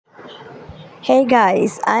Hey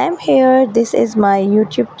guys, I am here. This is my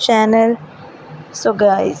YouTube channel. So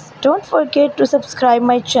guys, don't forget to subscribe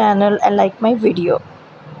my channel and like my video.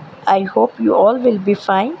 I hope you all will be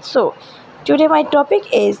fine. So today my topic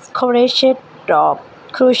is crochet top.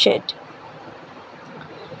 Crochet.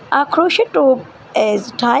 A crochet top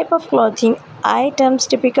is a type of clothing items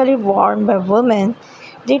typically worn by women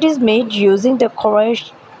that is made using the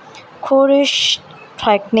crochet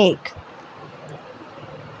technique.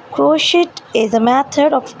 Crochet is a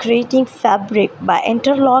method of creating fabric by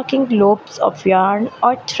interlocking loops of yarn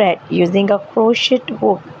or thread using a crochet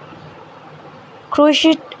hook.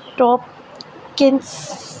 Crochet top can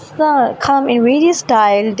come in various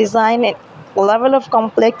style, design, and level of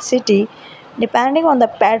complexity depending on the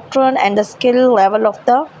pattern and the skill level of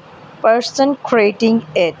the person creating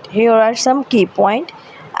it. Here are some key points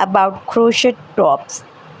about crochet tops.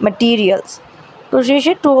 Materials.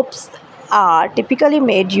 Crochet tops are typically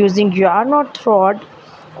made using yarn or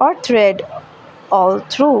thread. All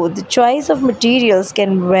through the choice of materials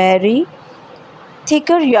can vary.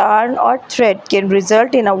 Thicker yarn or thread can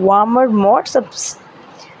result in a warmer, more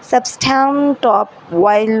substantial top,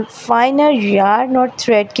 while finer yarn or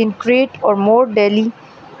thread can create a more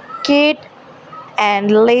delicate and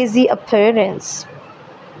lacy appearance.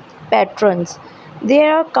 Patterns.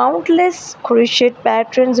 There are countless crochet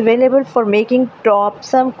patterns available for making tops.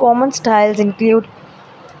 Some common styles include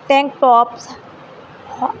tank tops,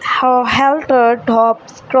 halter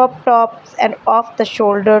tops, crop tops, and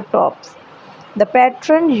off-the-shoulder tops. The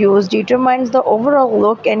pattern used determines the overall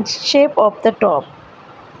look and shape of the top.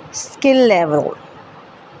 Skill level.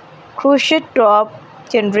 Crochet top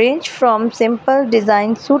can range from simple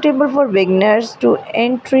designs suitable for beginners to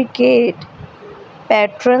intricate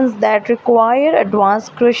patterns that require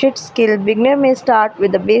advanced crochet skill. Beginner may start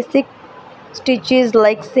with the basic stitches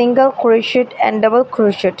like single crochet and double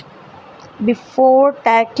crochet before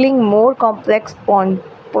tackling more complex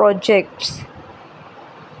projects.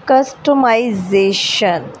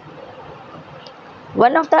 Customization.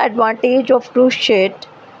 One of the advantages of crochet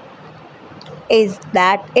is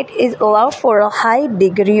that it is allowed for a high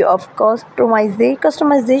degree of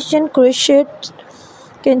customization. Crochet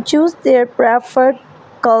can choose their preferred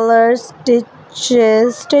colors,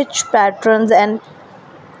 stitch patterns, and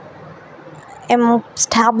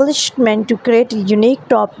establishment to create a unique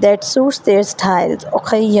top that suits their styles.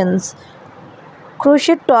 Occasions.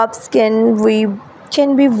 Crochet tops can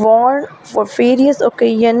be worn for various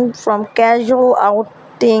occasions, from casual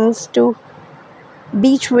outings to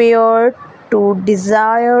beach wear to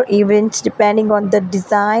desired events. Depending on the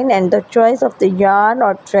design and the choice of the yarn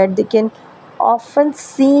or thread, they can often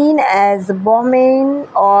seen as boho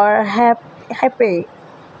or happy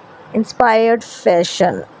inspired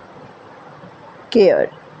fashion.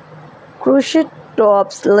 Care. Crochet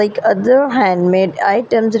tops, like other handmade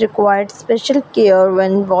items, require special care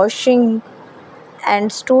when washing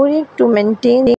and storing to maintain